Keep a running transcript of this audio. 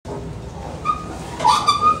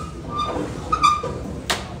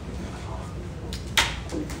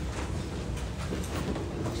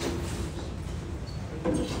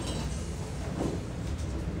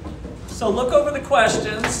So look over the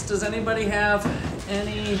questions. Does anybody have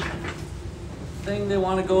anything they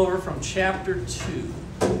want to go over from chapter 2?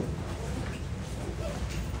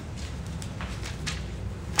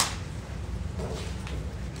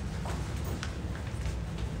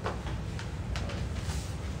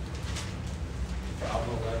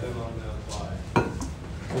 Problem 11 on the apply.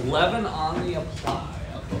 11 on the apply.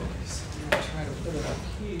 Okay, so I'm going to try to put it up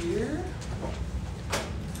here.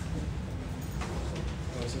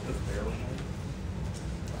 Oh, is it the bear one?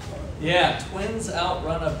 Yeah, twins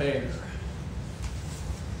outrun a bear.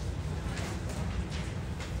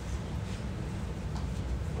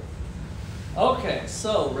 Okay,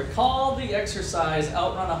 so recall the exercise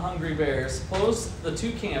outrun a hungry bear. Suppose the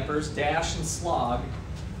two campers, Dash and Slog,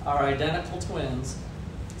 are identical twins.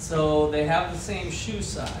 So they have the same shoe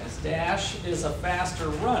size. Dash is a faster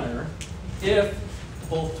runner if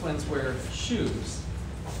both twins wear shoes,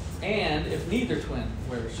 and if neither twin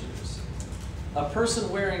wears shoes. A person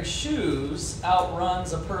wearing shoes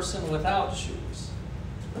outruns a person without shoes.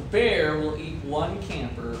 The bear will eat one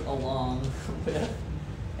camper along with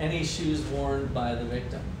any shoes worn by the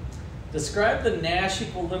victim. Describe the Nash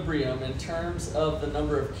equilibrium in terms of the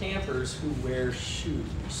number of campers who wear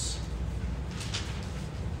shoes.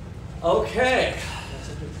 Okay.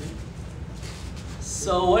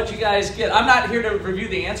 So what'd you guys get? I'm not here to review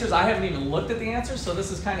the answers. I haven't even looked at the answers, so this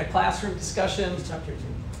is kind of classroom discussion. Chapter 2.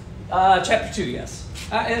 Chapter 2, yes.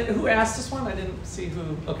 And who asked this one? I didn't see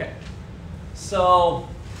who. Okay. So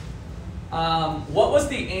what was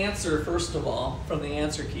the answer, first of all, from the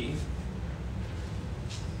answer key?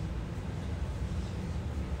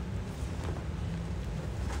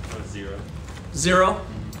 Oh, 0. 0.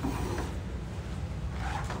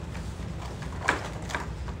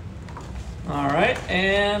 All right,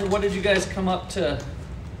 and what did you guys come up to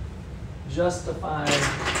justify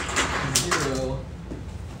 0?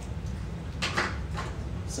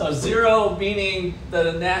 So 0 meaning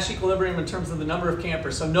the Nash equilibrium in terms of the number of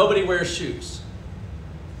campers. So nobody wears shoes.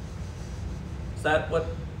 Is that what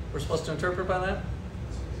we're supposed to interpret by that?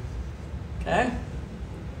 Okay.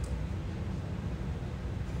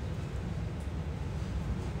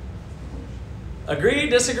 Agree,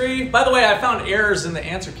 disagree? By the way, I found errors in the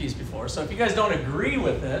answer keys before, so if you guys don't agree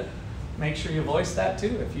with it, make sure you voice that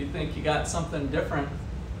too. If you think you got something different,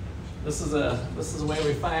 this is a way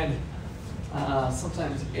we find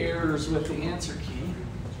sometimes errors with the answer key.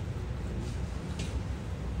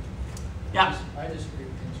 Yeah? I disagree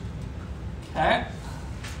with the answer. Okay.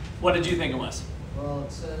 What did you think it was? Well,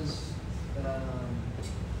 it says that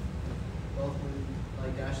both when,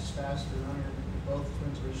 like, Dash is faster runner, both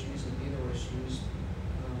twins wear shoes and neither wear shoes.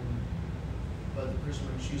 But the person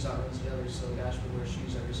wearing shoes outruns the other, so Dash would wear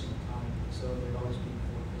shoes every single time. So there'd always be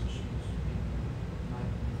 4 pairs of shoes. In my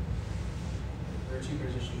opinion. There are 2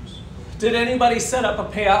 pairs of shoes. Did anybody set up a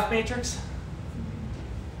payoff matrix?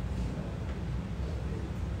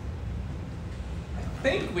 I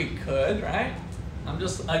think we could, right?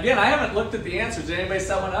 Again, I haven't looked at the answers. Did anybody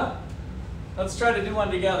set one up? Let's try to do one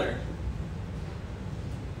together.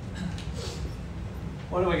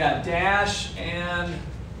 What do we got? Dash and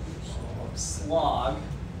Slog.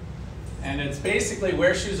 And it's basically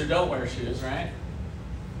wear shoes or don't wear shoes, right?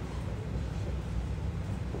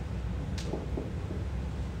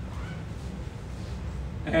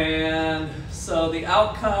 And so the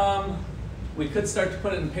outcome, we could start to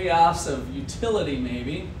put it in payoffs of utility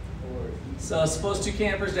maybe. So suppose 2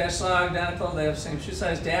 campers, Dash, Slog, identical, they have the same shoe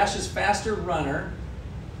size. Dash is faster runner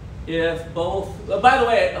if both, by the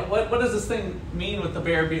way, what does this thing mean with the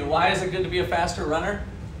bear being? Why is it good to be a faster runner?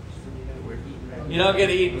 You don't get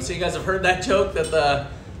eaten. So you guys have heard that joke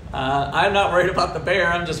that I'm not worried about the bear,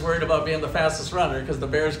 I'm just worried about being the fastest runner because the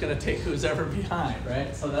bear's going to take who's ever behind,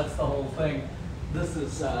 right? So that's the whole thing this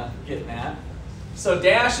is getting at. So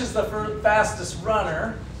Dash is the fastest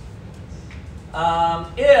runner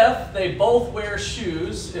if they both wear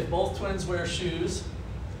shoes, if both twins wear shoes.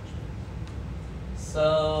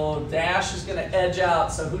 So Dash is going to edge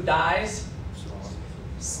out. So who dies?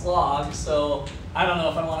 Slog. So I don't know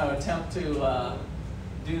if I want to attempt to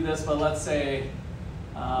do this, but let's say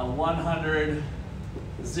 100-0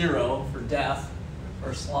 for death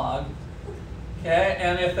for Slog. Okay,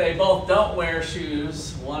 and if they both don't wear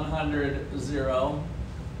shoes, 100-0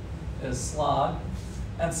 is Slog.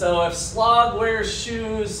 And so if Slog wears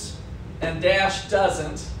shoes and Dash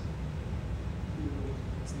doesn't,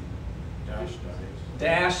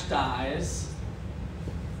 Dash dies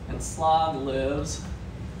and Slog lives.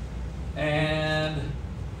 And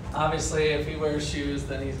obviously if he wears shoes,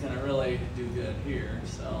 then he's going to really do good here.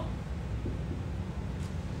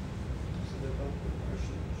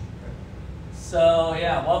 So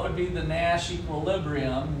yeah, what would be the Nash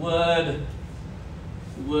equilibrium? Would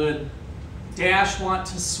dash want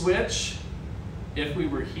to switch if we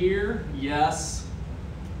were here? Yes.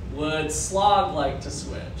 Would slog like to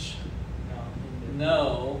switch?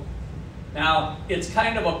 No. Now, it's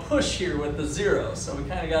kind of a push here with the 0, so we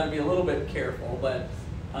kind of got to be a little bit careful, but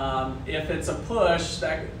if it's a push,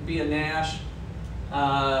 that could be a Nash.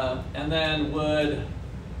 And then would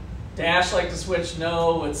dash like to switch?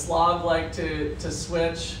 No. Would slog like to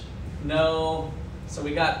switch? No. So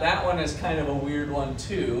we got that one as kind of a weird one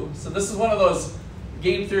too. So this is one of those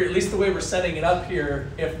game theory, at least the way we're setting it up here,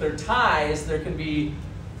 if they're ties, there can be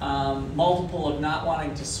multiple of not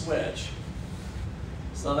wanting to switch.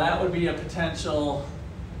 So that would be a potential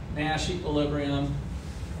Nash equilibrium.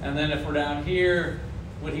 And then if we're down here,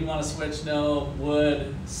 would he want to switch? No.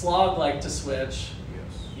 Would slog like to switch?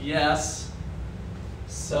 Yes. Yes.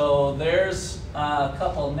 So there's a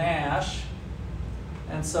couple Nash.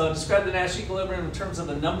 And so describe the Nash equilibrium in terms of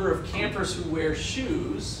the number of campers who wear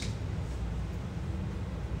shoes.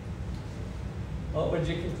 What would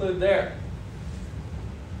you conclude there?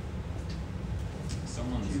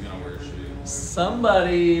 Someone's gonna wear shoes.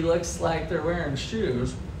 Somebody looks like they're wearing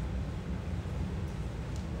shoes.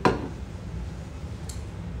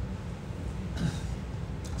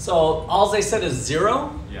 So all they said is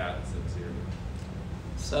 0? Yeah, it's at 0.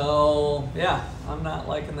 So yeah, I'm not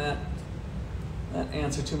liking that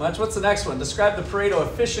answer too much. What's the next one? Describe the Pareto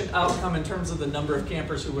efficient outcome in terms of the number of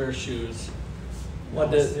campers who wear shoes. What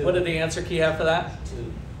did the answer key have for that?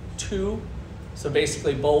 2. So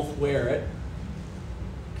basically both wear it.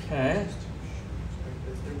 Okay.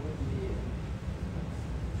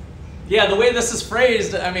 Yeah, the way this is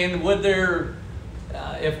phrased, I mean, would there,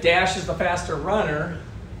 if Dash is the faster runner,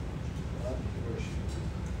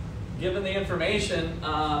 given the information,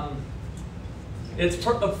 it's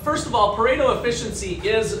first of all, Pareto efficiency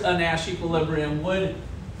is a Nash equilibrium. Would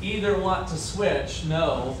either want to switch?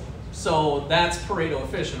 No. So that's Pareto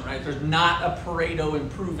efficient, right? There's not a Pareto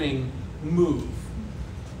improving move.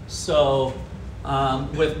 So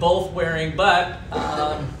with both wearing, but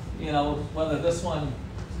you know, whether this one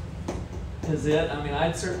is it, I mean,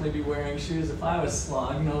 I'd certainly be wearing shoes if I was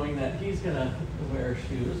Slog, knowing that he's gonna wear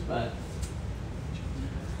shoes, but.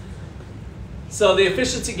 So the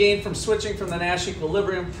efficiency gain from switching from the Nash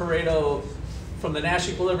equilibrium Pareto, from the Nash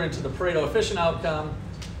equilibrium to the Pareto efficient outcome.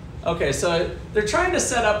 Okay, so they're trying to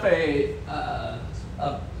set up a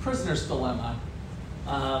prisoner's dilemma.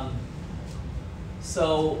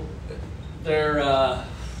 So they're, I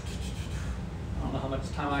don't know how much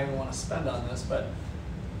time I even want to spend on this, but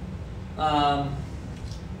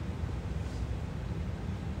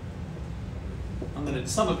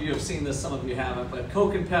some of you have seen this, some of you haven't, but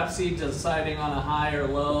Coke and Pepsi deciding on a high or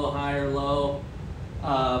low, high or low.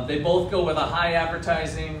 They both go with a high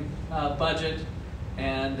advertising budget,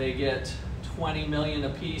 and they get 20 million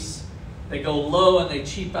apiece. They go low and they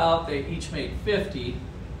cheap out, they each make 50.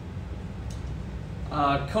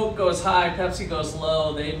 Coke goes high, Pepsi goes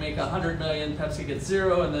low, they make 100 million, Pepsi gets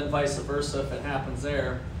 0, and then vice versa if it happens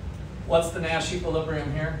there. What's the Nash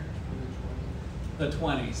equilibrium here? The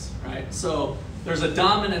 20s, right? So there's a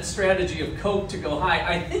dominant strategy of Coke to go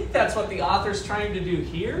high. I think that's what the author's trying to do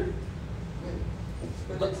here.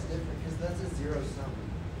 But it's different because that's a zero sum.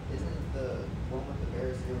 Isn't the one with the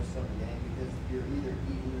bear zero sum game? Because you're either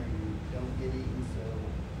eating or you don't get eaten, so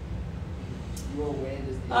your win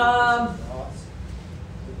is the other person's loss.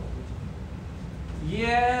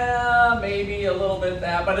 Yeah, maybe a little bit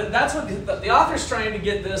that, but that's what the author's trying to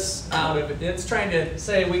get this out of it. It's trying to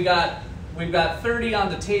say we've got 30 on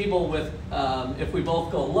the table with if we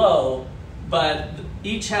both go low, but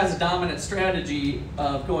each has a dominant strategy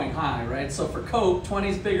of going high, right? So for Coke, 20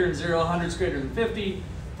 is bigger than 0, 100 is greater than 50.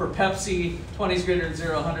 For Pepsi, 20 is greater than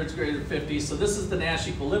 0, 100 is greater than 50. So this is the Nash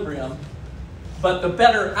equilibrium. But the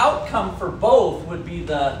better outcome for both would be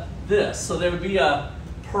this. So there would be a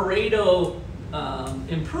Pareto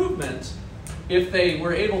improvement if they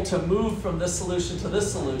were able to move from this solution to this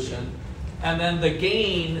solution. And then the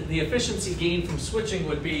gain, the efficiency gain from switching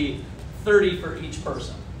would be 30 for each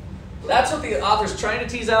person. That's what the author's trying to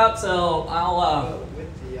tease out, so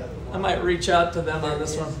With the other one, I might reach out to them on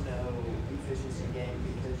this one. There is no efficiency gain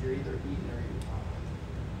because you're either eating or you're not.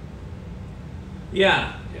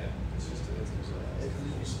 Yeah. Yeah, it's just If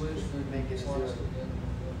you switch, then Make it slogs zero. again.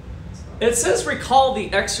 It says recall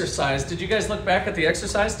the exercise. Did you guys look back at the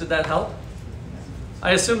exercise? Did that help?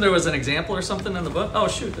 I assume there was an example or something in the book. Oh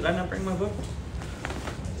shoot, did I not bring my book?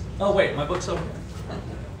 Oh wait, my book's over here.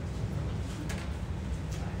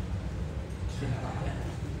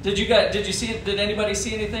 Did anybody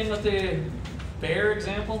see anything with the bear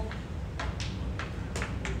example?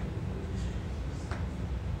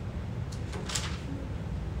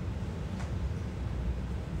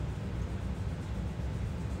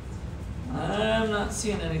 not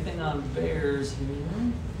seeing anything on bears here.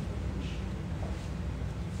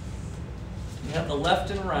 You have the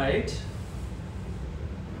left and right.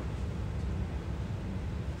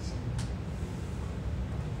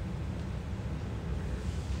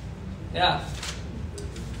 Yeah.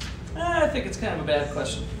 I think it's kind of a bad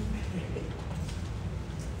question.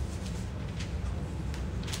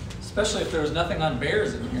 Especially if there was nothing on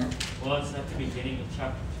bears in here. Well, it's at the beginning of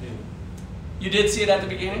chapter 2. You did see it at the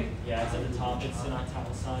beginning? Yeah, it's at the top. It's in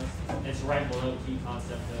italicized. It's right below the key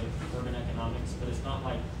concept of urban economics, but it's not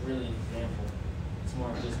like really an example. It's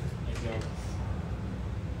more of just a joke.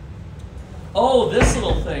 Oh, this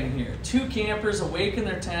little thing here. 2 campers awake in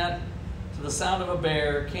their tent to the sound of a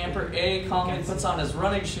bear. Camper A calmly puts on his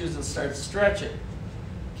running shoes and starts stretching.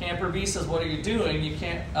 Camper B says, "What are you doing? You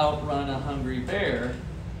can't outrun a hungry bear."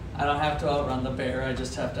 "I don't have to outrun the bear, I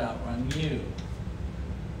just have to outrun you."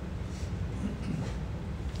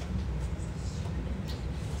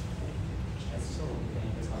 That's so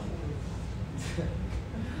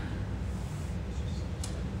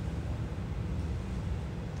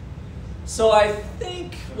So I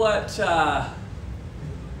think what, I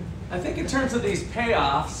think in terms of these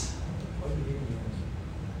payoffs,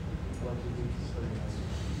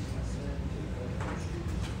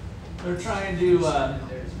 they're trying to,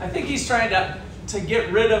 I think he's trying to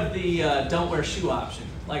get rid of the don't wear shoe option.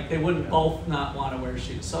 Like they wouldn't both not want to wear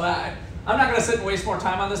shoes. So I'm not going to sit and waste more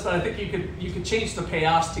time on this, but I think you could change the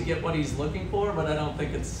payoffs to get what he's looking for, but I don't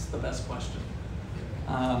think it's the best question.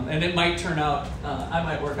 And it might turn out, I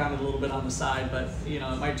might work on it a little bit on the side, but you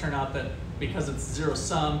know, it might turn out that because it's zero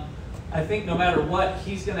sum, I think no matter what,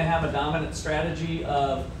 he's going to have a dominant strategy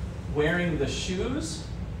of wearing the shoes.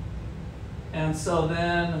 And so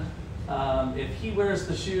then if he wears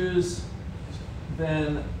the shoes,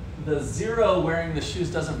 then the 0 wearing the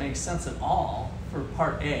shoes doesn't make sense at all for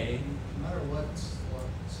part A. No matter what,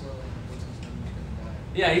 slowly, he's gonna die.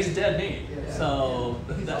 Yeah, he's dead meat. Yeah. So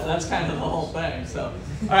that's kind of the whole thing. So,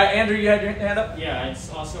 all right, Andrew, you had your hand up? Yeah,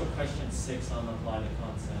 it's also question 6 on apply the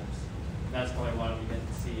concepts. That's probably why we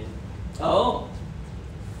didn't see it. Oh.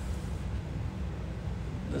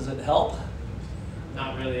 Does it help?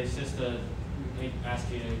 Not really. It's just they ask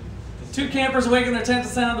you to. 2 campers awake in their tent to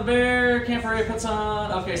sound the bear. Camper A puts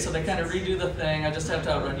on. Okay, so they kind of redo the thing. I just have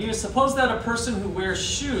to outrun you. Suppose that a person who wears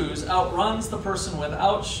shoes outruns the person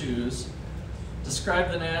without shoes. Describe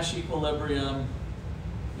the Nash equilibrium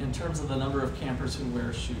in terms of the number of campers who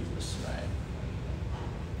wear shoes, right?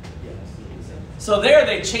 So there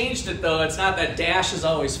they changed it though. It's not that dash is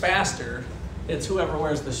always faster. It's whoever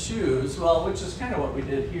wears the shoes. Well, which is kind of what we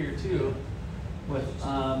did here too. With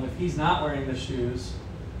if he's not wearing the shoes.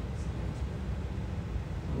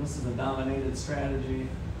 And this is a dominated strategy.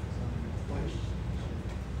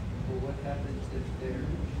 Well, what happens if they're,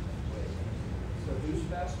 so who's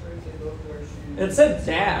faster if they both wear shoes? It said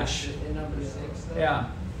dash. In number 6 though? Yeah.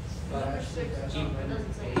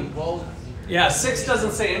 Well, Yeah, 6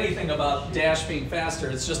 doesn't say anything about dash being faster.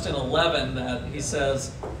 It's just in 11 that he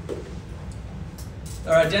says,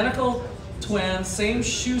 they're identical twins, same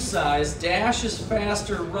shoe size. Dash is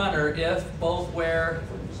faster runner if both wear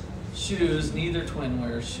shoes. Neither twin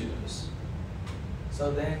wears shoes.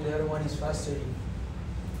 So then the other one is faster.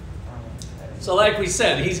 So like we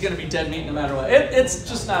said, he's going to be dead meat no matter what. It's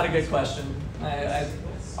just not a good question. I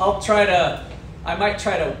might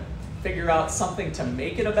try to figure out something to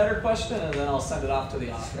make it a better question, and then I'll send it off to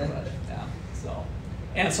the author. But,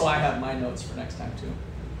 yeah, so I have my notes for next time too.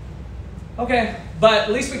 Okay, but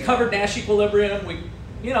at least we covered Nash equilibrium.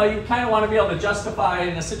 You kind of want to be able to justify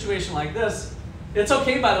in a situation like this. It's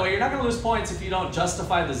okay, by the way, you're not going to lose points if you don't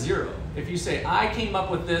justify the 0. If you say, I came up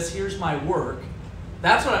with this, here's my work,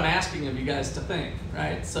 that's what I'm asking of you guys to think,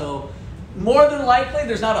 right? So more than likely,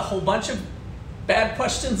 there's not a whole bunch of bad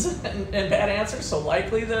questions and bad answers, so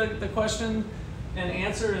likely the question and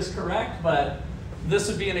answer is correct, but this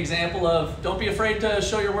would be an example of don't be afraid to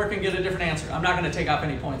show your work and get a different answer. I'm not going to take off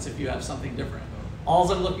any points if you have something different.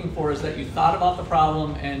 All I'm looking for is that you thought about the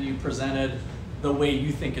problem and you presented the way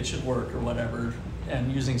you think it should work or whatever,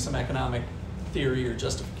 and using some economic theory or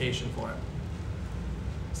justification for it.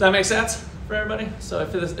 Does that make sense for everybody? So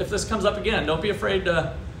if this comes up again, don't be afraid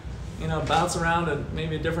to bounce around and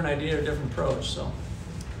maybe a different idea or a different approach. So,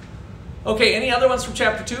 okay, any other ones from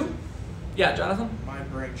chapter 2? Yeah, Jonathan? My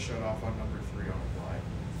brain shut off on number 3 on apply.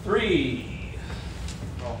 3.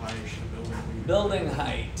 How high should the building be? Building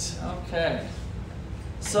height. Okay.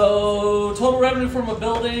 So total revenue from a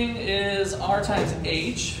building is R times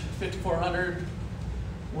H, 5,400,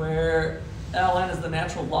 where ln is the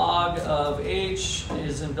natural log of H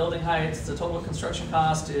is in building heights. The total construction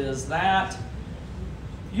cost is that.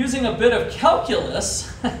 using a bit of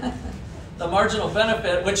calculus, the marginal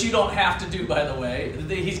benefit, which you don't have to do, by the way.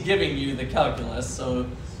 He's giving you the calculus, so,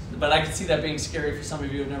 but I can see that being scary for some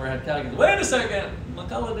of you who've never had calculus. Wait a second,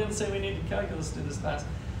 McCullough didn't say we needed calculus to do this class.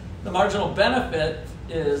 The marginal benefit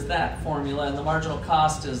is that formula, and the marginal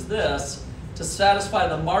cost is this. To satisfy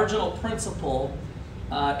the marginal principal,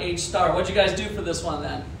 H star. What'd you guys do for this one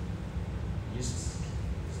then? You set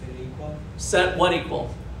it equal, Set what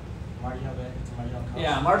equal? marginal benefit to marginal cost.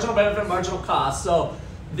 Yeah, marginal benefit, marginal cost. So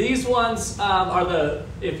these ones are the,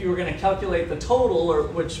 if you were going to calculate the total, or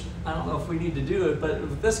which I don't know if we need to do it, but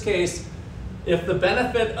in this case, if the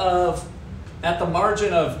benefit of, at the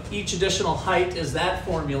margin of each additional height is that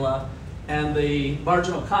formula, and the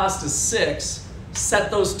marginal cost is 6,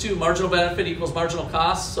 set those two, marginal benefit equals marginal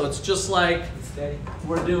cost. So it's just like It's steady.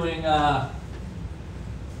 we're doing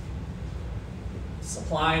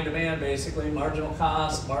supply and demand, basically, marginal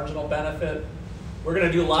cost, marginal benefit. We're going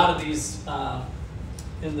to do a lot of these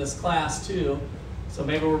in this class too. So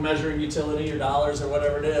maybe we're measuring utility or dollars or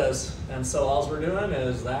whatever it is. And so all we're doing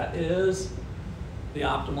is that is the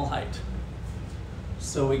optimal height.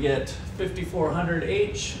 So we get 5400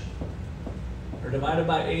 H, or divided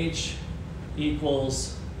by H,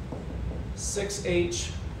 equals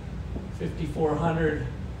 6H. 5400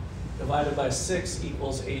 divided by 6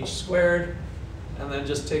 equals H squared. And then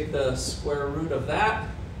just take the square root of that,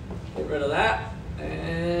 get rid of that,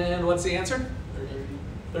 and what's the answer?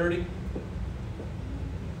 30.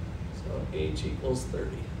 So H equals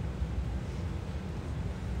 30.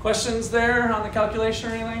 Questions there on the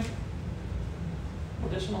calculation or anything?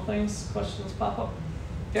 Additional things, questions pop up?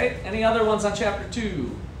 Okay, any other ones on chapter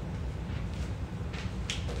 2?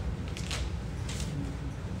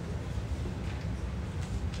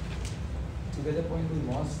 To get the point, we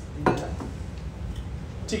must do that.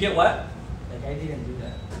 To get what? Like I didn't do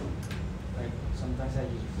that. Like sometimes I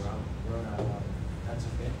just run out of that's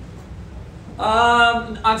okay.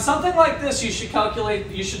 On something like this, you should calculate,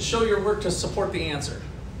 you should show your work to support the answer.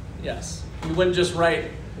 Yes. You wouldn't just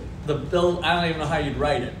write the bill, I don't even know how you'd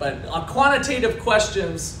write it, but on quantitative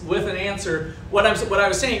questions with an answer, what I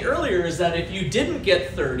was saying earlier is that if you didn't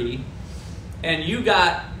get 30 and you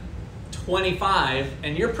got 25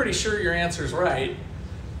 and you're pretty sure your answer's right,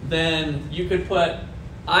 then you could put,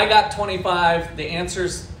 I got 25, the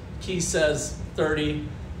answer's key says 30,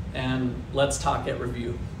 and let's talk at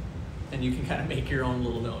review. And you can kind of make your own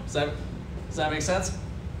little note. Does that make sense?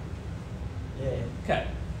 Yeah. Okay.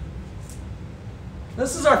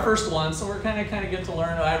 This is our first one, so we're kind of get to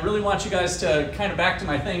learn. I really want you guys to kind of back to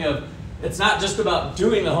my thing of, it's not just about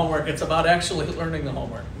doing the homework, it's about actually learning the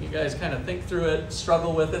homework. You guys kind of think through it,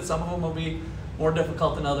 struggle with it. Some of them will be more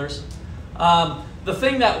difficult than others. The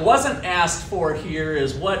thing that wasn't asked for here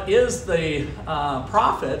is what is the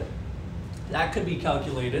profit? That could be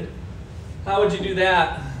calculated. How would you do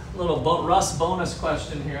that? A little Russ bonus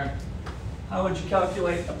question here. How would you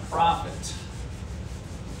calculate the profit?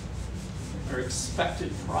 Or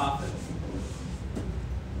expected profit?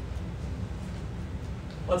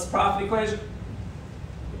 What's the profit equation?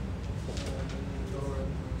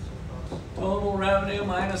 Total revenue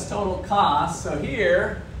minus total cost. So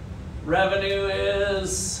here, revenue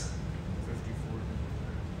is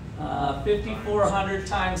 5,400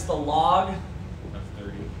 times the log. Of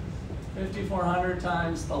 30. 5,400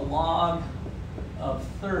 times the log of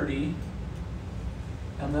 30.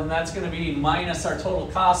 And then that's going to be minus our total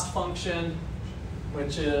cost function,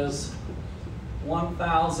 which is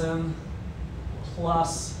 1,000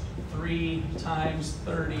 plus 3 times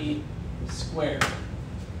 30 squared.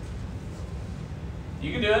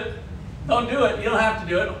 You can do it. Don't do it. You don't have to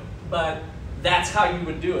do it, but that's how you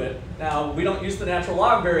would do it. Now, we don't use the natural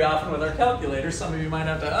log very often with our calculators. Some of you might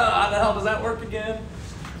have to, how the hell does that work again?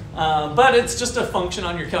 But it's just a function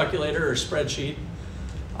on your calculator or spreadsheet.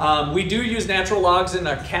 We do use natural logs in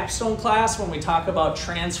our capstone class when we talk about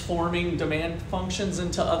transforming demand functions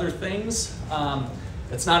into other things.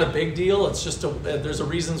 It's not a big deal. It's just there's a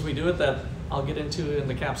reasons we do it that I'll get into in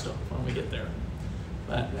the capstone when we get there.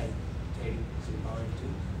 But Like 80 to the power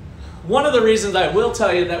 2. one of the reasons I will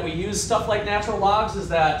tell you that we use stuff like natural logs is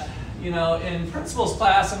that, you know, in principles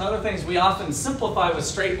class and other things, we often simplify with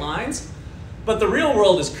straight lines, but the real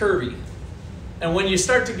world is curvy. And when you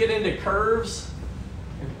start to get into curves,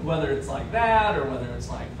 whether it's like that or whether it's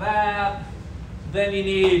like that, then you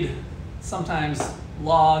need sometimes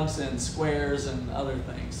logs and squares and other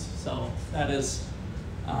things. So that is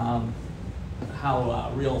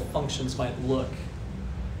how real functions might look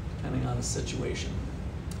depending on the situation.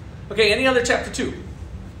 Okay, any other chapter 2?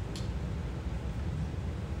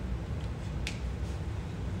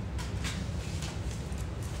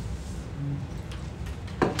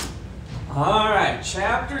 All right,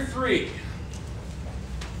 chapter 3.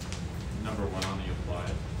 Number 1 on the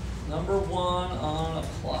applied. Number 1 on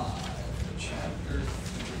applied. Chapter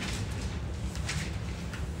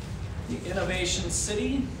 3. The Innovation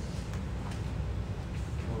City.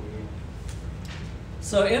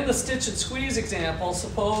 So in the stitch and squeeze example,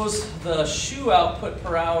 suppose the shoe output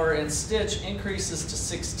per hour in stitch increases to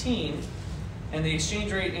 16 and the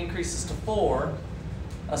exchange rate increases to 4.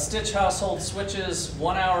 A stitch household switches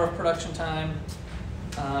 1 hour of production time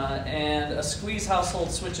and a squeeze household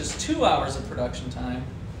switches 2 hours of production time.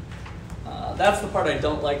 That's the part I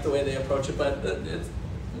don't like the way they approach it, but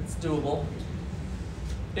it's doable.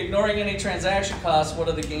 Ignoring any transaction costs, what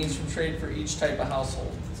are the gains from trade for each type of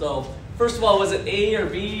household? So first of all, was it A or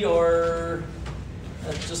B or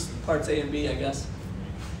just parts A and B, I guess?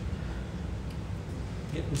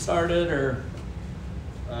 Getting started or?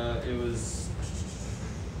 It was.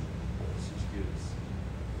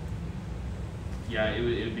 Yeah, it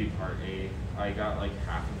would be part A. I got like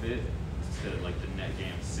half of it to like the net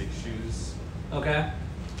gain of 6 shoes. Okay.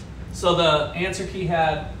 So the answer key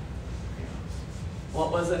had,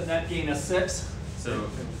 what was it, net gain of 6? So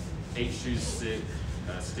 8 shoes stitch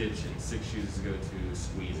and 6 shoes go to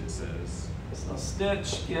squeeze, it says. So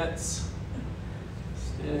stitch gets,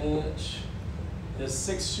 stitch is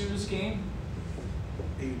 6 shoes gain?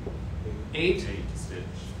 8. 8? 8 stitch.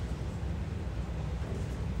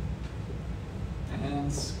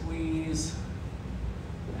 And squeeze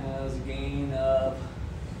has a gain of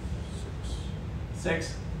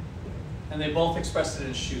 6. And they both expressed it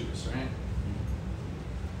in shoes, right?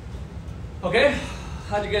 Okay,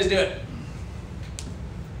 how'd you guys do it?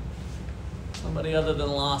 Somebody other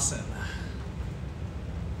than Lawson.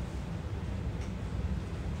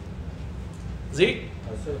 Zeke?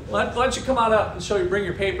 Why don't you come on up and bring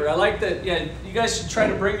your paper? I like that, yeah, you guys should try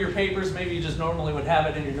to bring your papers. Maybe you just normally would have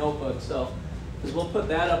it in your notebook, so. Because we'll put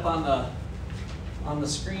that up on the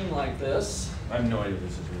screen like this. I have no idea if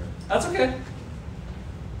this is real. That's okay.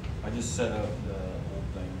 I just set up the whole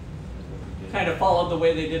thing. Is what we did. Kind of followed the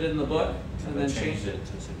way they did it in the book, and I then changed changed it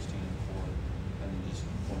to 16 and 4, and then just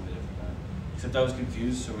formed it from that. Except I was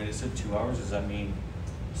confused. So when it said 2 hours, does that mean?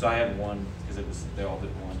 So I had 1 because they all did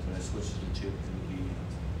 1, but I switched it to 2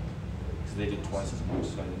 because they did twice as much.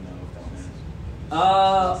 So I didn't know if that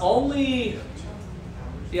meant. Only.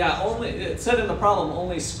 Yeah, it said in the problem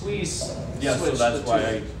only squeeze. Yeah, so switched that's the why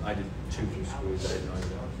 2. I did 2 for squeeze. I didn't know that.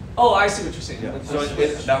 Oh, I see what you're saying. Yeah, With so the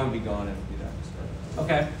switch. that would be gone. It would be that.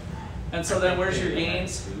 Okay. And so then where's your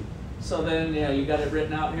gains? So then, yeah, you got it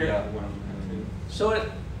written out here? Yeah, 1 and 2. Show it.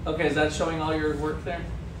 Okay, is that showing all your work there?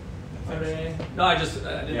 Okay. No, I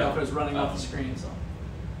didn't know if it was running off the screen. So.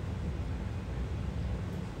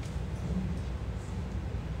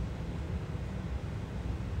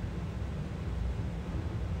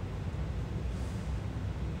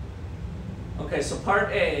 Okay, so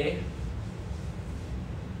part A,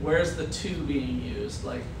 where's the 2 being used?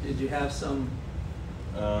 Like, did you have some?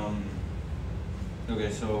 Okay,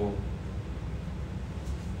 so.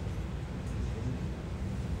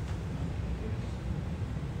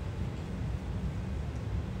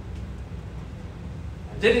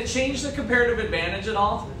 Did it change the comparative advantage at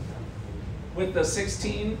all? With the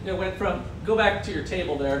 16, it went from, go back to your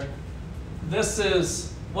table there. This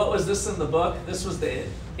is, what was this in the book? This was the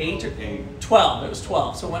 8 or 12, it was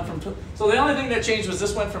 12. So it went from, so the only thing that changed was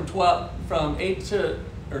this went from 8 to,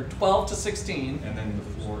 or 12 to 16. And then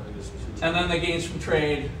the 4 is 2. And then the gains from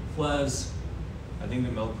trade was? I think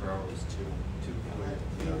the milk per hour was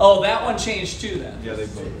 2. Oh, that one changed too then? Yeah, they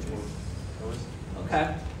both.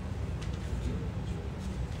 Okay.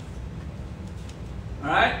 All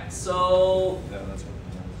right, so, Yeah, that's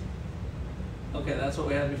what. okay, that's what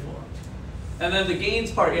we had before. And then the gains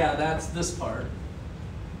part, yeah, that's this part.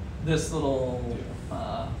 This little,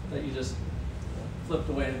 that you just flipped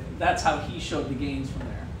away. That's how he showed the gains from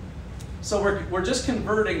there. So we're just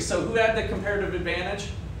converting. So who had the comparative advantage?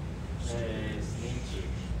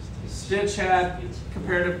 Stitch had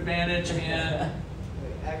comparative advantage and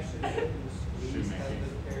Wait, actually, squeeze has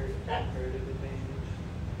the comparative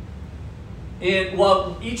advantage.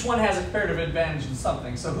 well, each one has a comparative advantage in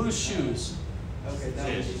something. So who's shoes? Okay, that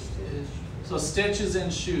would be stitch. So stitch is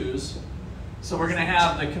in shoes. So we're going to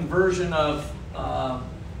have a conversion of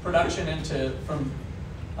production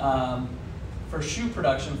for shoe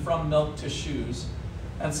production from milk to shoes.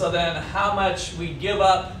 And so then how much we give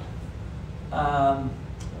up,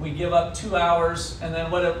 2 hours, and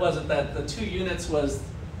then what was it that the 2 units was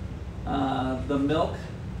the milk.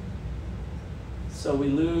 So we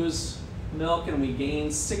lose milk and we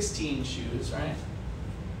gain 16 shoes, right?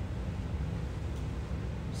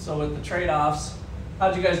 So with the trade-offs,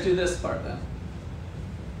 How'd you guys do this part then?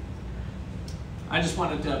 I just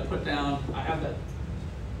wanted to put down, I have that,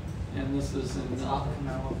 and this is in Half an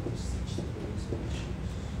hour for stitch to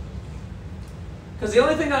because the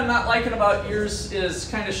only thing I'm not liking about yours is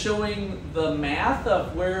kind of showing the math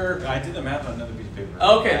of where. I did the math on another piece of paper.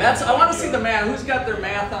 Okay, that's. I want to idea. see the math. Who's got their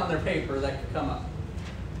math on their paper that could come up?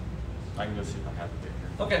 I can go see if I have it here.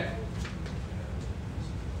 Okay.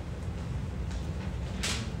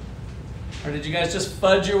 Or did you guys just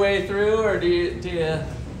fudge your way through, or do you?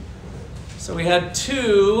 So we had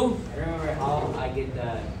 2. I remember how I get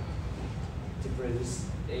that to produce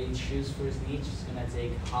 8 shoes for each. It's gonna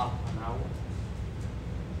take half an hour.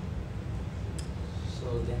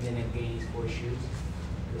 So then again is 4 shoes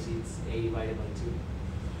because it's 8 divided by 2.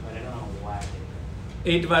 But I don't know why I did that.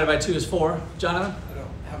 8 divided by 2 is 4. Jonathan? I don't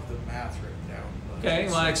have the math written down. But Okay,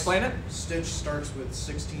 you want to explain it? Stitch starts with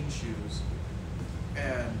 16 shoes,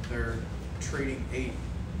 and they're trading 8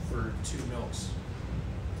 for 2 milks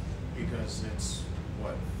because it's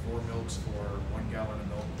what 4 milks for 1 gallon of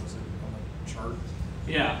milk. Was it on the chart?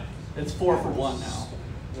 Yeah, it's 4 for 1 now.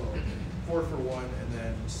 Well, 4 for 1, and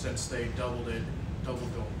then since they doubled their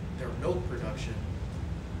milk production,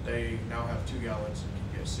 they now have 2 gallons and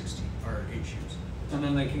can get 16 or 8 shoes. And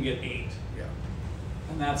then they can get 8. Yeah,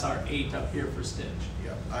 And that's our 8 up here for Stitch.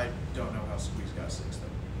 yeah. I don't know how Squeeze got 6 though.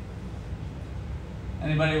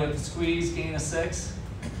 Anybody with the squeeze gain a 6?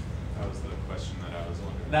 That was the question that I was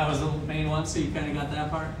wondering. That was the main one, so you kind of got that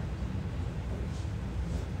part?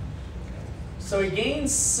 So he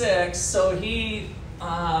gains 6, so he,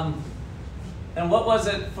 and what was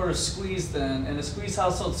it for a squeeze then? And a squeeze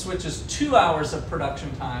household switches 2 hours of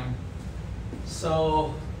production time.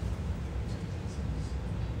 So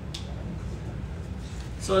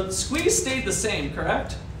squeeze stayed the same,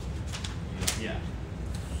 correct? Yeah.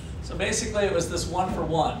 So basically it was this 1 for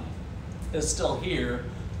 1 is still here,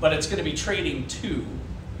 but it's going to be trading 2.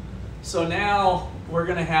 So now we're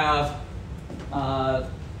going to have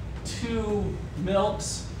 2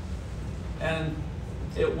 milks, and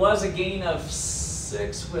it was a gain of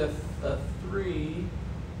 6 with a 3.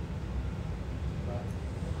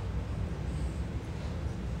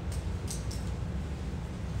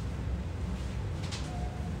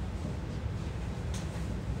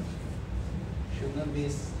 Shouldn't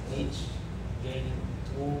this each gaining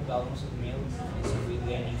 2 gallons of milk and Squeeze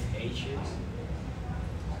gaining 8 shoes?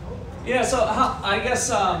 Yeah, so I guess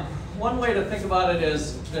one way to think about it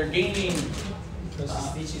is they're gaining. Because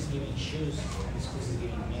Stitch is giving shoes and Squeeze is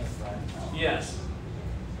giving milk, right? Yes.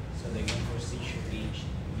 So they're going for 6 shoes each,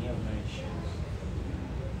 milk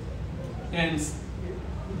and shoes.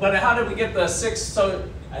 But how did we get the 6? So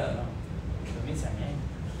I don't know. It means I'm in.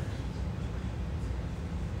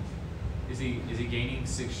 Is he gaining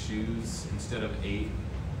 6 shoes instead of 8,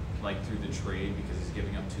 like through the trade because he's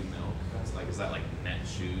giving up 2 milk? Like, is that like net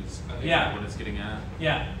shoes? I think Yeah. Is that what it's getting at?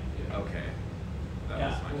 yeah. Okay. That Yeah.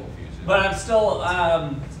 was my confusion. But I'm still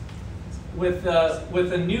with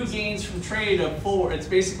the new gains from trade of 4. It's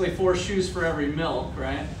basically 4 shoes for every milk,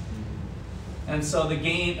 right? And so the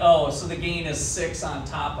gain. So the gain is 6 on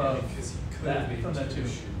top of Because he could that have made from the 2 2.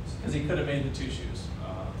 shoes. Because he could have made the 2 shoes.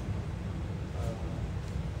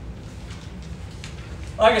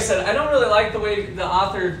 Like I said, I don't really like the way the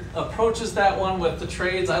author approaches that one with the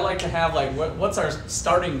trades. I like to have like what's our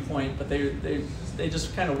starting point, but they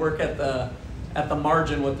just kind of work at the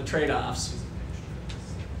margin with the trade-offs.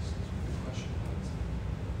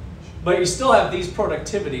 But you still have these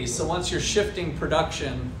productivities. So once you're shifting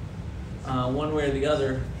production one way or the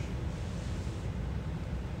other.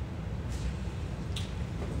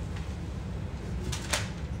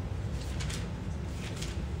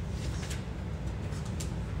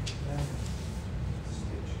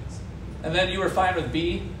 And then you were fine with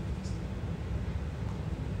B?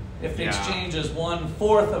 If the Yeah. exchange is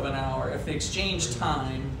 1/4 of an hour, if the exchange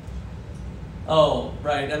time, oh,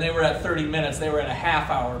 right, and they were at 30 minutes, they were at a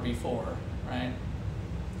half hour before, right?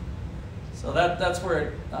 So that's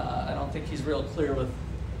where I don't think he's real clear with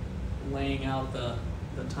laying out the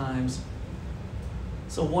times.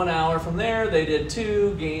 So 1 hour from there, they did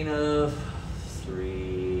 2, gain of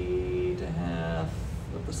 3.5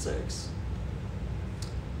 with the 6.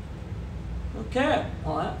 Okay,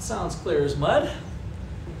 well that sounds clear as mud.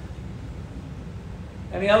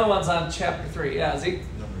 Any other ones on chapter 3? Yeah, Zeke?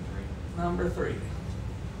 Number 3.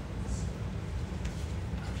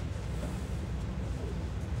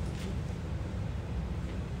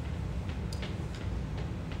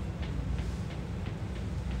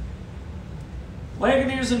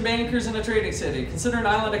 Wagoneers and bankers in a trading city. Consider an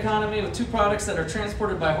island economy with 2 products that are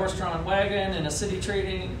transported by horse-drawn wagon in a city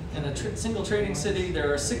trading in a single trading city.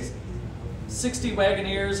 There are 6 60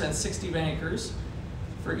 Wagoneers and 60 Bankers.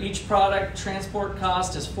 For each product, transport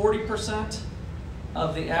cost is 40%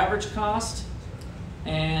 of the average cost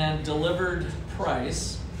and delivered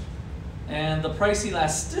price. And the price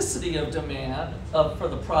elasticity of demand for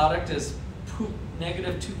the product is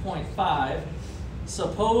negative 2.5.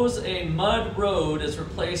 Suppose a mud road is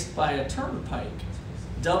replaced by a turnpike,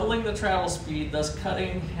 doubling the travel speed, thus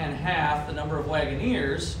cutting in half the number of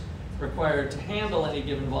Wagoneers required to handle any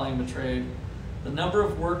given volume of trade. The number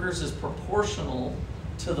of workers is proportional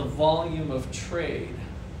to the volume of trade.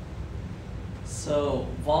 So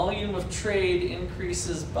volume of trade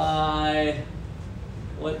increases by,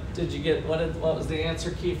 what did you get? What was the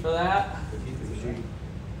answer key for that?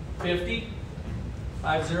 50?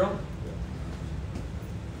 50?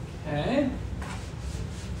 Okay.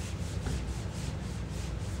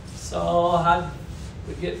 So how did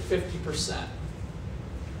we get 50%?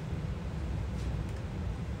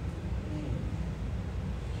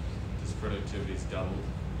 This productivity's doubled.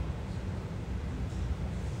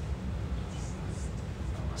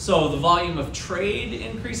 So the volume of trade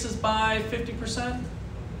increases by 50%?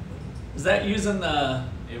 Is that using the...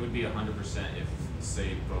 It would be 100% if,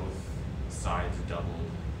 say, both sides doubled,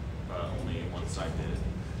 but only one side did.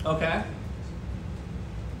 Okay.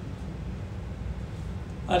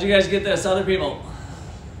 How'd you guys get this? Other people?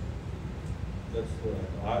 That's what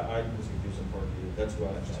I was confused on part B. That's what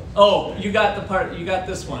I thought. Oh, you got the part, you got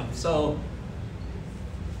this one. So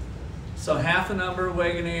half the number of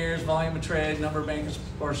Wagoneers, volume of trade, number of bankers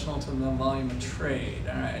proportional to the volume of trade.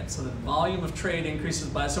 All right, so the volume of trade increases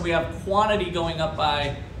by, so we have quantity going up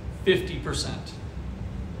by 50%.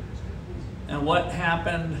 And what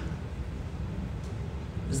happened?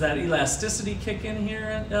 Does that elasticity kick in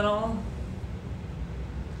here at all?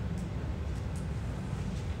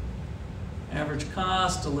 Average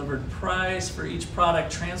cost, delivered price for each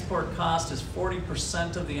product, transport cost is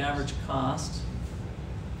 40% of the average cost.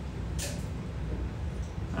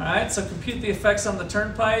 All right, so compute the effects on the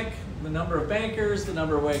turnpike, the number of bankers, the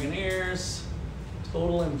number of Wagoneers,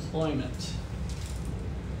 total employment.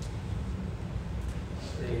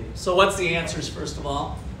 So what's the answers, first of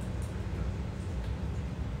all?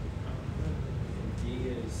 D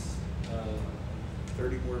is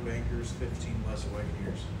 30 more bankers, 15 less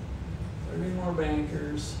Wagoneers. 30 more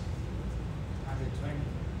bankers.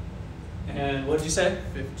 120. And what did you say?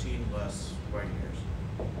 15 less Wagoneers.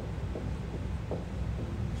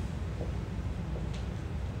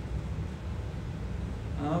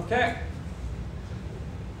 Okay.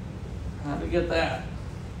 How do we get that?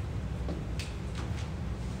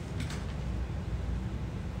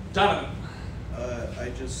 Jonathan. I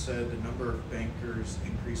just said the number of bankers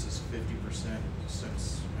increases 50%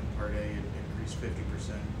 since in Part A it increased 50%,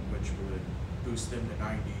 which would boost them to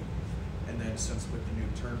 90. And then since with the new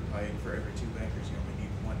turnpike, for every 2 bankers you only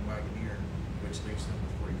need 1 Wagoneer, which leaves them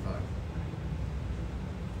with 45.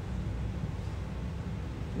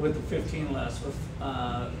 With the 15 less, with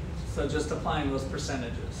so just applying those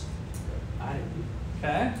percentages.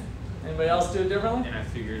 Okay. Anybody else do it differently? And I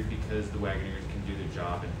figured because the Wagoneers can do the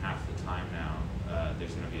job in half the time now,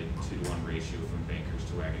 there's going to be a 2-to-1 ratio from bankers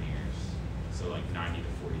to Wagoneers. So like 90 to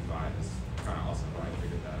 45 is kind of also how I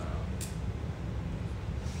figured that out.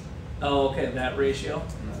 Oh, okay, that ratio.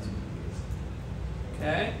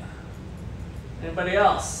 Okay. Anybody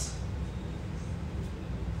else?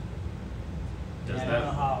 Does I that? don't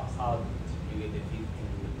know how you get the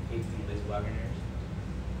 15 less Wagoners.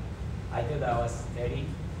 I thought that was 30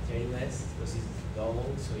 less because it's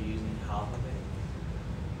double, so you're using half of it.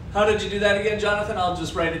 How did you do that again, Jonathan? I'll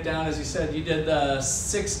just write it down as you said. You did the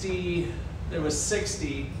 60, there was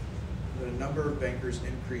 60. The number of bankers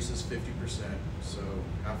increases 50%, so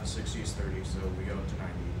half of 60 is 30, so we go up to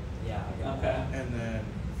 90. Yeah. Okay. And then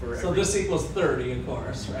for So every, this equals 30, of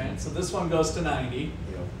course, right? So this one goes to 90. Yep.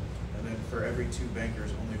 And then for every 2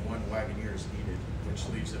 bankers, only 1 Wagoneer is needed, which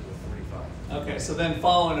leaves it with 45. Okay, so then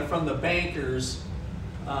following it from the bankers,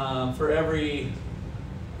 for every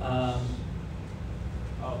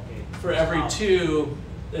Okay. 2,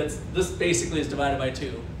 this basically is divided by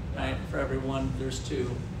 2, right? For every 1, there's 2,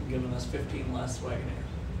 giving us 15 less Wagoneers.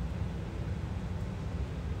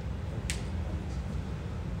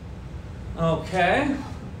 Okay,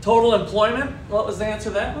 total employment. What was the answer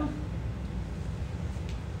to that one?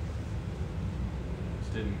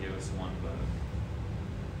 Didn't give us one, but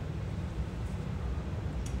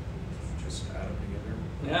Just add them together.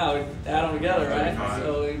 Yeah, we add them together, right? 35.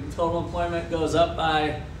 So total employment goes up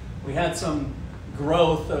by, we had some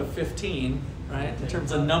growth of 15, right? In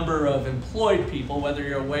terms of number of employed people, whether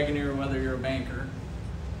you're a Wagoneer or whether you're a banker.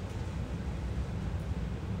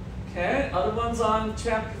 Okay, other ones on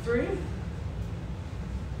chapter 3?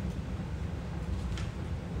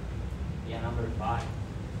 number 5.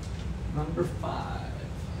 Number 5.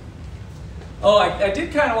 Oh, I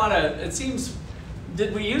did kind of want to, it seems,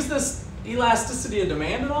 did we use this elasticity of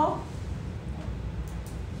demand at all?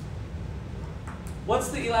 What's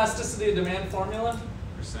the elasticity of demand formula?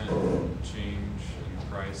 Percent change in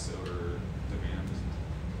price over demand.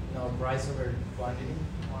 No, price over quantity.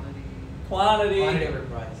 Quantity Quantity over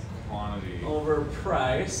price. Quantity. over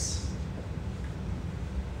price.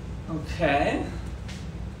 Okay.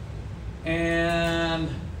 And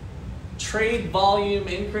trade volume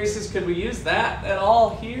increases, could we use that at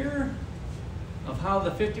all here? Of how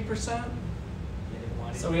the 50%? Yeah,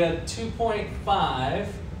 quantity. So we had 2.5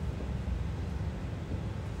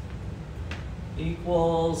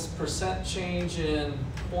 equals percent change in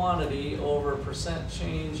quantity over percent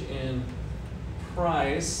change in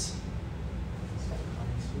price.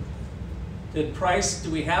 Did price, do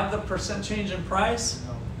we have the percent change in price?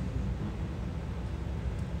 No.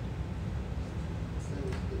 So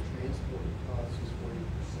the transport cost is 40%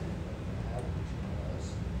 of the average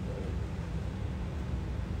cost,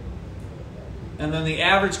 but And then the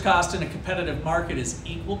average cost in a competitive market is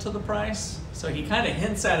equal to the price. So he kind of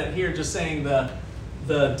hints at it here, just saying the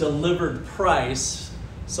delivered price.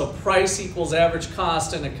 So price equals average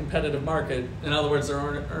cost in a competitive market. In other words, they're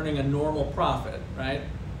earning a normal profit, right?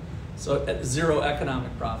 So at zero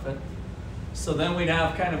economic profit. So then we'd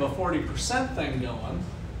have kind of a 40% thing going.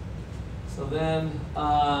 So then,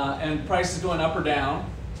 and price is going up or down?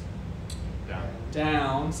 Down.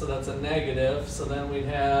 Down, so that's a negative. So then we'd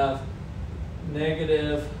have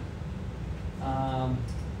negative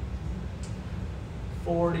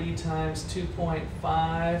 40 times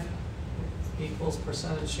 2.5 equals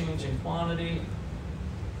percentage change in quantity.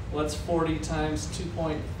 What's 40 times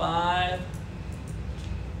 2.5? 100.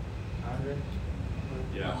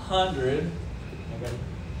 Yeah. 100. Negative.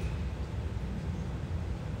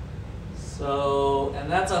 So,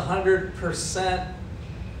 and that's 100%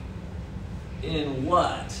 in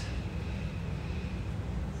what?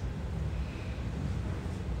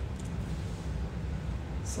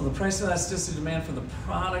 So the price elasticity demand for the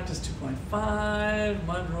product is 2.5.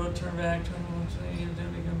 Mud road turn back, turn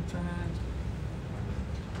turn.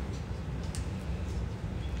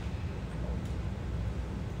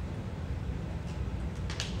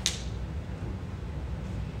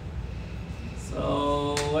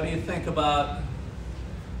 So what do you think about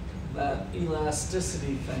that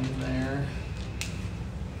elasticity thing there?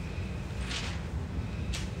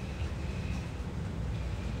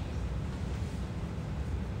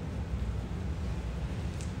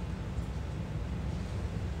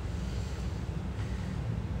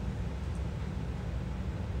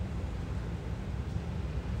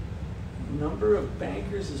 Number of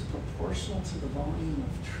bankers is proportional to the volume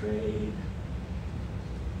of trade.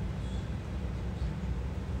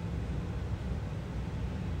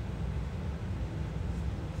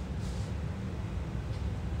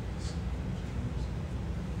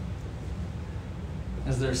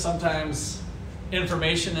 Is there sometimes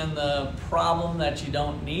information in the problem that you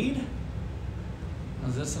don't need?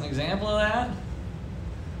 Is this an example of that?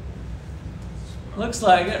 Looks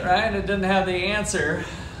like it, right? It didn't have the answer.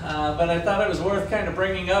 But I thought it was worth kind of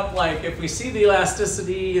bringing up, like, if we see the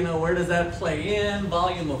elasticity, you know, where does that play in?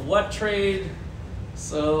 Volume of what trade?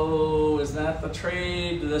 So is that the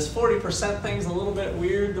trade? This 40% thing's a little bit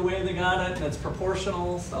weird the way they got it, and it's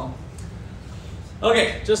proportional, so.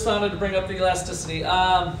 Okay, just wanted to bring up the elasticity.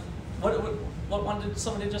 What one did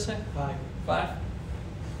somebody just say? 5. 5?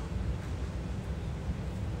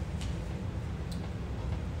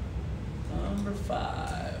 Number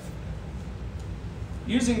 5.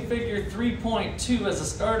 Using figure 3.2 as a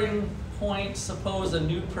starting point, suppose a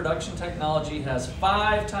new production technology has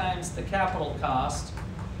 5 times the capital cost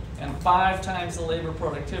and 5 times the labor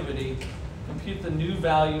productivity. Compute the new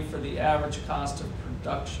value for the average cost of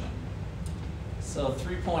production. So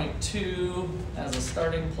 3.2 as a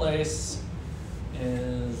starting place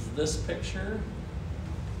is this picture.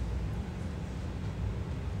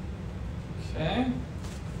 Okay.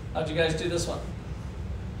 How'd you guys do this one?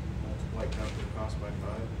 Multiply capital cost by 5.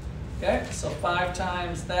 Okay, so 5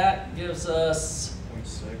 times that gives us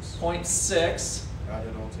 0.6. 0.6.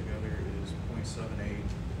 Added all together is 0.78, and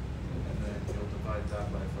then you'll divide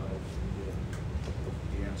that by 5 to get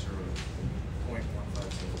the answer of 0.156.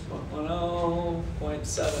 0.10,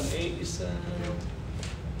 0.78 you said. Yep.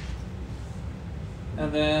 And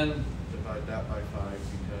then, Divide that by 5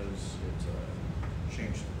 because it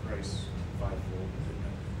changed the price 5-fold, didn't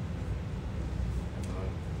it? And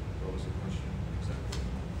what was the question exactly?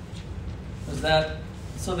 is that,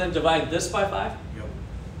 so then divide this by 5? Yep.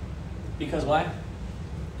 Because why?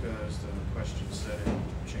 Because the question said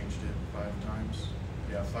it changed it 5 times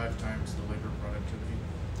the labor productivity.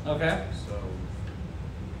 Okay. So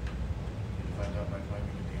you divide that by 5, you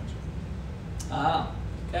get the answer. Ah,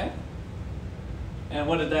 okay. And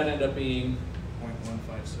what did that end up being?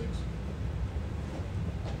 0.156.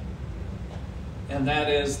 And that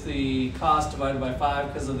is the cost divided by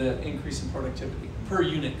 5 because of the increase in productivity per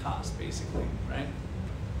unit cost, basically, right?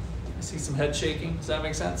 I see some head shaking. Does that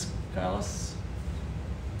make sense, Carlos?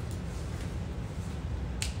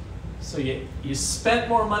 So you spent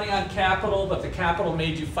more money on capital, but the capital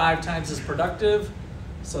made you 5 times as productive.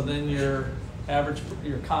 So then your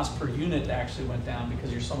cost per unit actually went down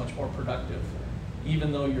because you're so much more productive,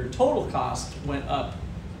 even though your total cost went up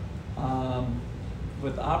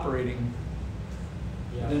with operating.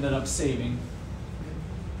 Yeah. It ended up saving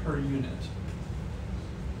per unit.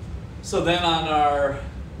 So then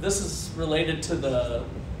this is related to the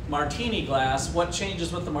martini glass. What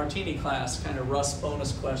changes with the martini glass? Kind of Russ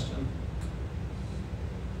bonus question.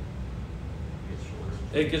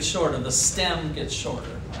 It gets shorter. The stem gets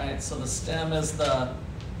shorter, right? So the stem is the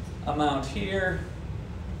amount here.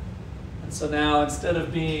 And so now instead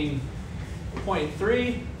of being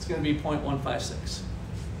 0.3, it's going to be 0.156.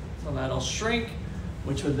 So that'll shrink,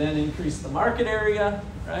 which would then increase the market area,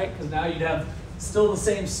 right? Because now you'd have still the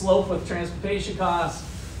same slope with transportation costs,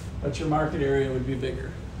 but your market area would be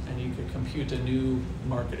bigger, and you could compute a new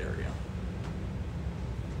market area.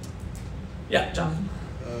 Yeah, Jonathan?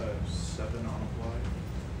 7 on applied.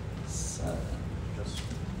 7. Just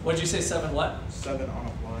What'd you say, 7 what? 7 on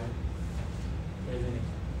applied.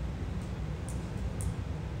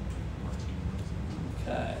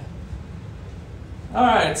 Okay. All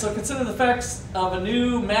right, so consider the effects of a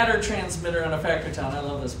new matter transmitter on a factory town. I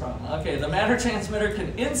love this problem. Okay, the matter transmitter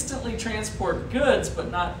can instantly transport goods, but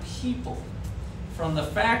not people, from the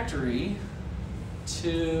factory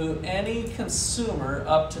to any consumer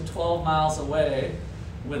up to 12 miles away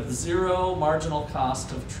with 0 marginal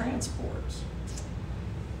cost of transport.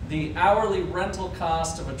 The hourly rental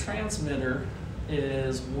cost of a transmitter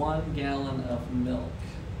is 1 gallon of milk.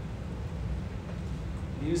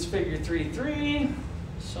 Use figure 3.3,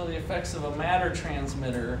 show the effects of a matter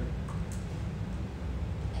transmitter.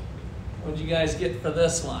 What did you guys get for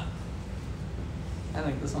this one? I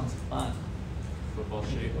think this one's fun. Football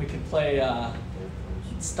shape. We could play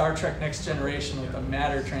Star Trek Next Generation with a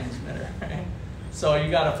matter transmitter, right? So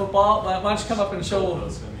you got a football, why don't you come up and show,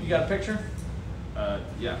 you got a picture?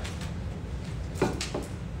 Yeah.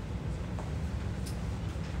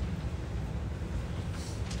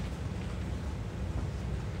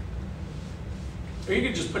 Or you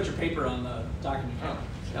could just put your paper on the document.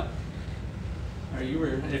 Yep. Or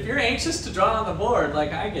if you're anxious to draw on the board,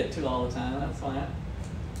 like I get to all the time, that's fine.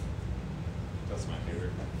 That's my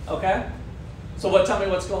favorite. Okay. So tell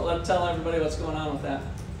everybody what's going on with that.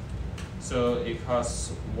 So it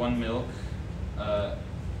costs 1 milk,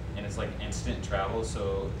 and it's like instant travel,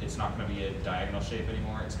 so it's not going to be a diagonal shape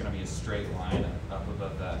anymore. It's going to be a straight line up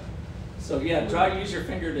above that. So yeah, use your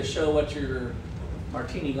finger to show what your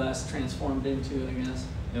martini glass transformed into, I guess.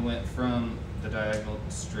 It went from the diagonal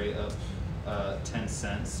straight up 10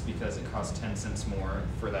 cents because it costs 10 cents more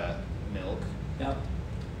for that milk. Yep.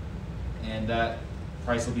 And that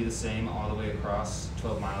price will be the same all the way across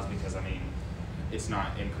 12 miles because, I mean, it's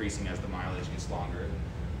not increasing as the mileage gets longer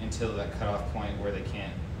until that cutoff point where they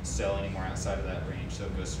can't sell anymore outside of that range, so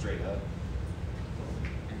it goes straight up.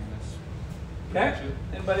 And that's pretty Okay. much it.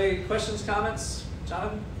 Anybody questions, comments?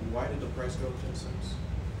 Jonathan? Why did the price go up 10 cents?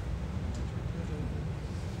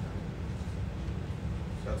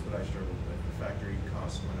 So that's what I struggled with. The factory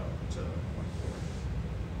costs went up to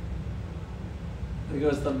 1.4. It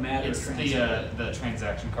goes the matter It's transmitter. the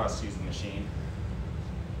transaction cost to use the machine.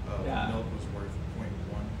 Yeah. Milk was worth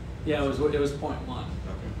 0.1. Yeah, it was 0.1. Okay.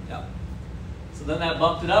 Yep. So then that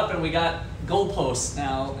bumped it up, and we got goalposts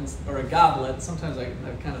now, or a goblet. Sometimes I've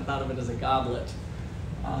kind of thought of it as a goblet.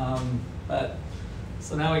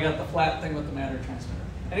 So now we got the flat thing with the matter transmitter.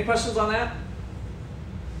 Any questions on that?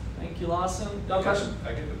 Thank you, Lawson. No question?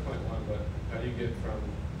 I get the 0.1, but how do you get from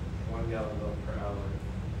 1 gallon milk per hour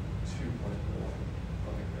to 0.1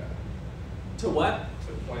 on the graph? To what?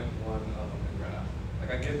 To 0.1 on the graph.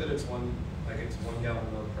 Like I get that it's 1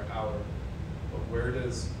 gallon milk per hour, but where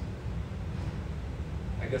does,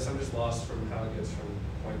 I guess I'm just lost from how it gets from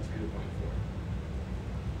 0.3 to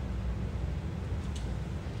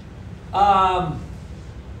 0.4.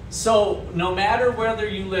 So no matter whether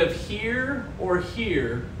you live here or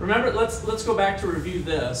here, remember, let's go back to review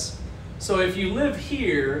this. So if you live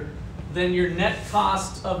here, then your net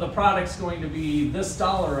cost of the product's going to be this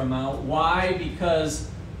dollar amount. Why? Because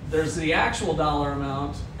there's the actual dollar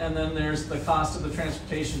amount, and then there's the cost of the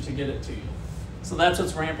transportation to get it to you. So that's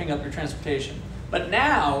what's ramping up your transportation. But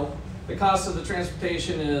now, the cost of the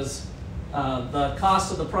transportation is the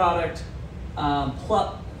cost of the product,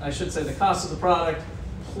 plus, I should say the cost of the product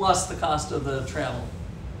plus the cost of the travel.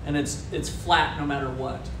 And it's flat no matter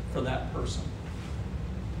what for that person.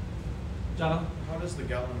 John? How does the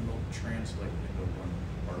gallon of milk translate into one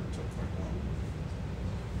part to point one?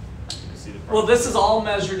 See the Well, this is all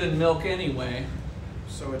measured in milk anyway.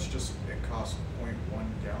 So it's just, it costs 0.1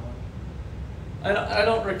 gallon? I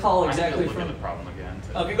don't recall exactly I need to look from. at the problem again.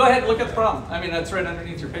 Okay, go ahead and look at the problem. I mean, that's right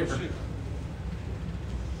underneath your paper.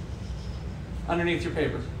 Underneath your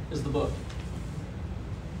paper is the book.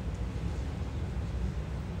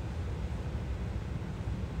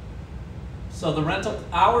 So the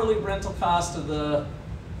hourly rental cost of the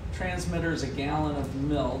transmitter is a gallon of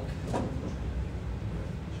milk.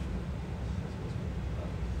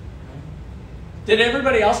 Did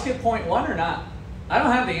everybody else get 0.1 or not? I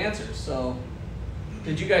don't have the answers, so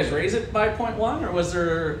did you guys raise it by 0.1 or was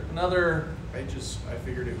there another? I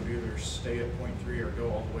figured it would either stay at 0.3 or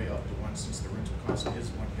go all the way up to 1 since the rental cost is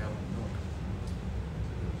 1 gallon of milk.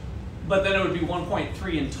 But then it would be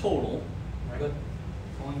 1.3 in total. Good.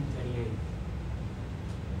 0.38.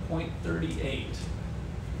 0.38.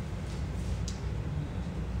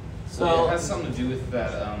 So So it has something to do with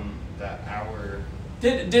that that hour.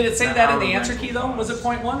 did it say that that in hour the answer rental key though? Was it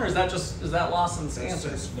cost. 0.1 or is that lost in the It answer?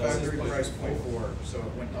 says factory price 0.4, so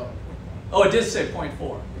it went up 0.1. Oh, it did say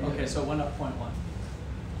 0.4. Okay, so it went up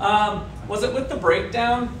 0.1. Was it with the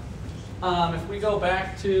breakdown? If we go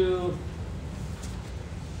back to,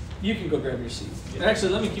 you can go grab your seat.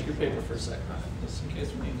 Actually, let me keep your paper for a second, just in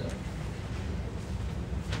case we need to.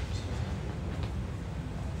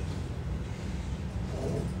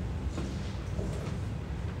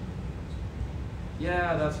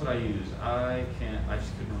 Yeah, that's what I use. I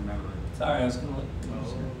just couldn't remember. Sorry, I was gonna look.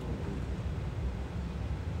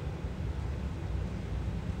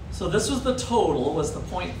 So this was the total, was the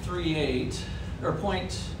 0.38, or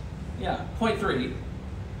 0.3.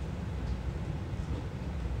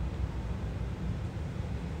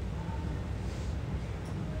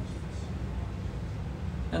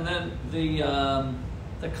 And then the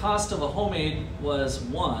cost of a homemade was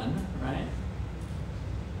 1, right?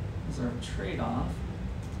 Is there a trade-off?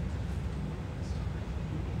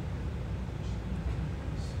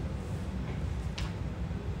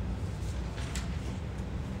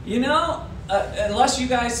 You know, unless you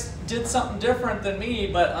guys did something different than me,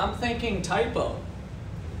 but I'm thinking typo.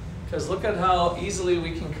 Because look at how easily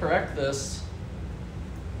we can correct this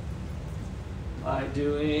by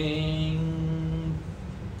doing.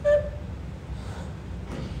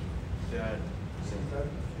 That,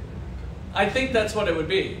 I think that's what it would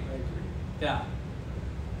be. Yeah.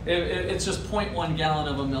 It's just 0.1 gallon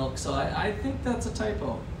of a milk, so I think that's a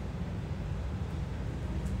typo.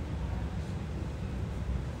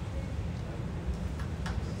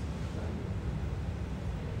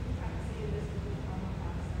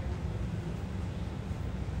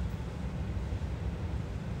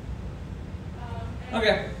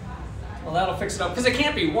 Okay. Well, that'll fix it up because it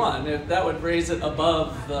can't be 1. That would raise it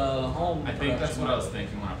above the home. I think that's production. what I was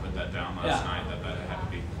thinking when I put that down last Yeah. night, that it had to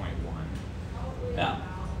be 0.1. Yeah.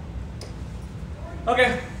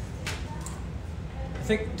 Okay.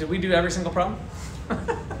 Did we do every single problem? I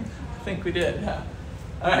think we did, yeah.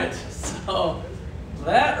 All right, so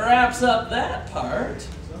that wraps up that part.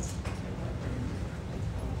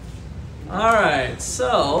 All right,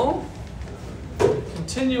 so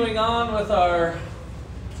continuing on with our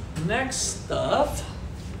next stuff.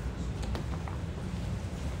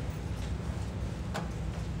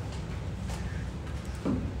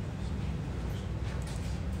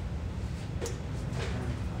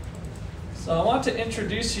 So I want to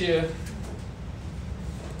introduce you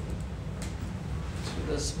to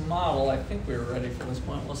this model. I think we were ready for this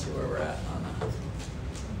point. We'll see where we're at on that.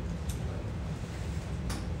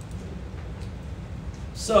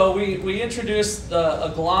 So we introduced the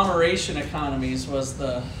agglomeration economies was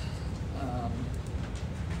the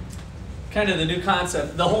kind of the new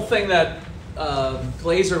concept. The whole thing that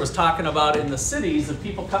Glazer was talking about in the cities of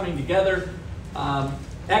people coming together,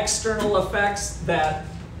 external effects that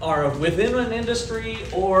are within an industry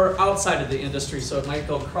or outside of the industry, so it might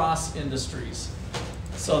go cross industries.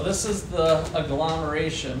 So this is the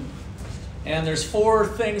agglomeration, and there's 4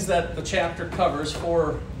 things that the chapter covers,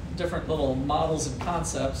 4 different little models and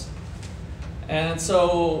concepts. And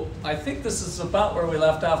so I think this is about where we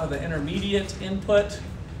left off with the intermediate input.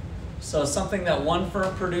 So something that one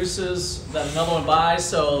firm produces that another one buys.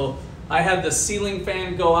 So I had the ceiling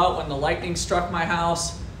fan go out when the lightning struck my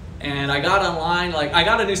house. And I got online, like I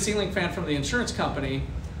got a new ceiling fan from the insurance company,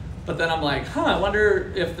 but then I'm like, I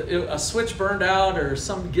wonder if a switch burned out or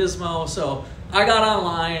some gizmo. So I got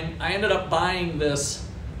online. I ended up buying this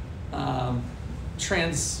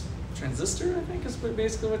transistor, I think is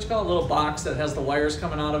basically what you call it, a little box that has the wires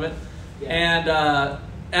coming out of it. Yeah. And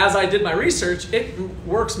as I did my research, it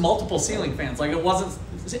works multiple ceiling fans. Like it wasn't,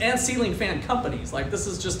 and ceiling fan companies. Like this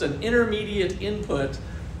is just an intermediate input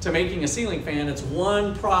to making a ceiling fan. It's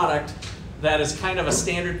one product that is kind of a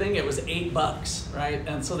standard thing. It was $8, right?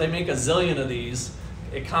 And so they make a zillion of these,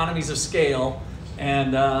 economies of scale,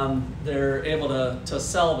 and they're able to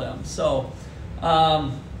sell them. So,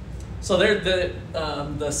 so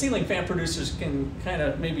the ceiling fan producers can kind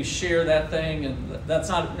of maybe share that thing, and that's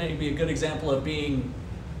not maybe a good example of being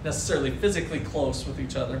necessarily physically close with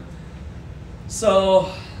each other.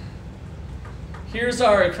 So here's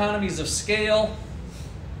our economies of scale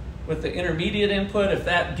with the intermediate input. If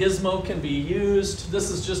that gizmo can be used, this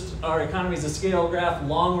is just our economies of scale graph,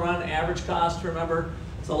 long run average cost, remember.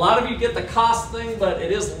 So a lot of you get the cost thing, but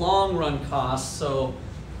it is long run cost, so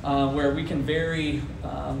where we can vary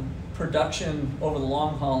production over the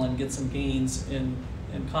long haul and get some gains in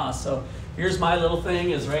cost. So here's my little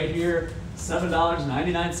thing is right here,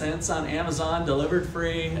 $7.99 on Amazon, delivered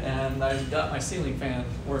free, and I've got my ceiling fan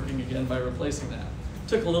working again by replacing that.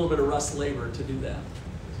 Took a little bit of Russ labor to do that.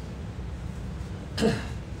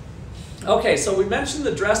 Okay, so we mentioned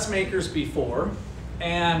the dressmakers before,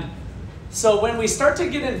 and so when we start to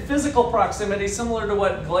get in physical proximity, similar to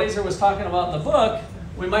what Glazer was talking about in the book,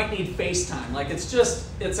 we might need FaceTime. Like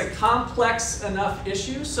it's a complex enough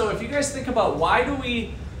issue. So if you guys think about why do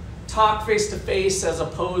we talk face-to-face as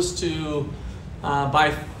opposed to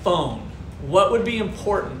by phone, what would be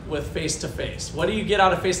important with face-to-face? What do you get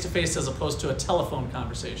out of face-to-face as opposed to a telephone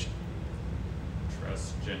conversation?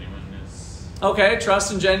 Trust, genuineness. Okay,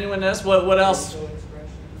 trust and genuineness. What else?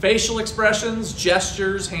 Facial expressions,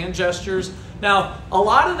 gestures, hand gestures. Now, a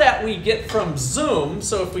lot of that we get from Zoom,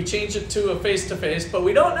 so if we change it to a face-to-face, but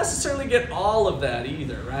we don't necessarily get all of that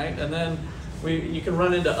either, right? And then you can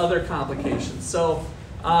run into other complications. So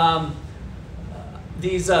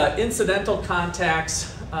these incidental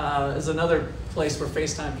contacts is another place where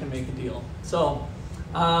FaceTime can make a deal. So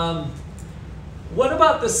what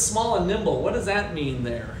about this small and nimble? What does that mean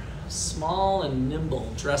there? Small and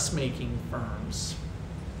nimble dressmaking firms.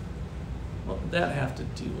 What would that have to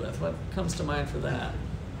do with? What comes to mind for that?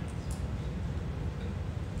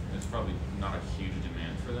 There's probably not a huge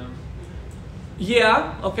demand for them.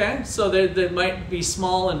 Yeah, okay. So they might be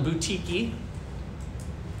small and boutique-y.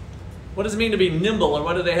 What does it mean to be nimble, or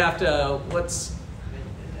what do they have to,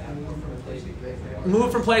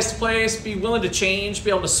 move from place to place, be willing to change, be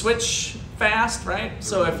able to switch fast, right?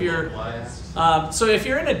 So if you're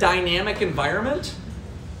in a dynamic environment,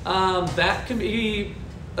 that can be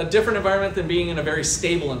a different environment than being in a very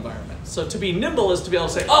stable environment. So to be nimble is to be able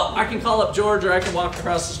to say, oh, I can call up George, or I can walk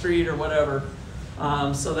across the street, or whatever.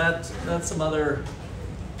 So that's some other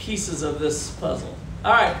pieces of this puzzle.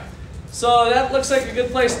 All right, so that looks like a good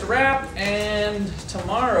place to wrap. And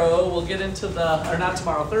tomorrow we'll get into or not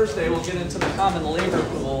tomorrow, Thursday, we'll get into the common labor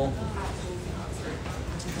pool.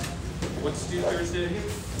 What's due Thursday?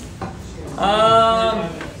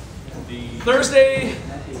 Thursday.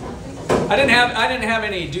 I didn't have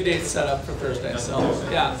any due dates set up for Thursday, so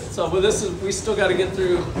yeah. So but we still got to get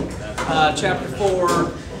through chapter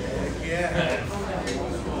 4. Yeah.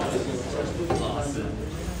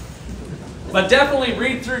 But definitely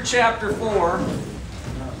read through chapter 4.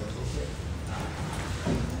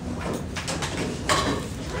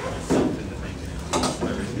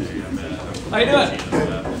 How you doing?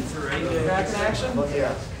 Back in action? Oh,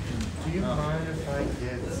 yeah. Do you mind if I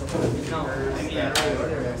get some of the papers that I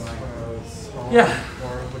ordered when I was home? Yeah.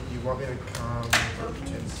 Or would you want me to come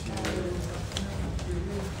into...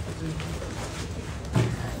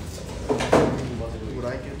 Would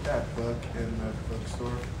I get that book in the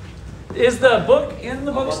bookstore? Is the book in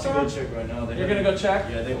the bookstore? I'm about to go check right now. You're going to go check?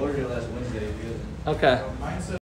 Yeah, they ordered it last Wednesday. Okay. Mine says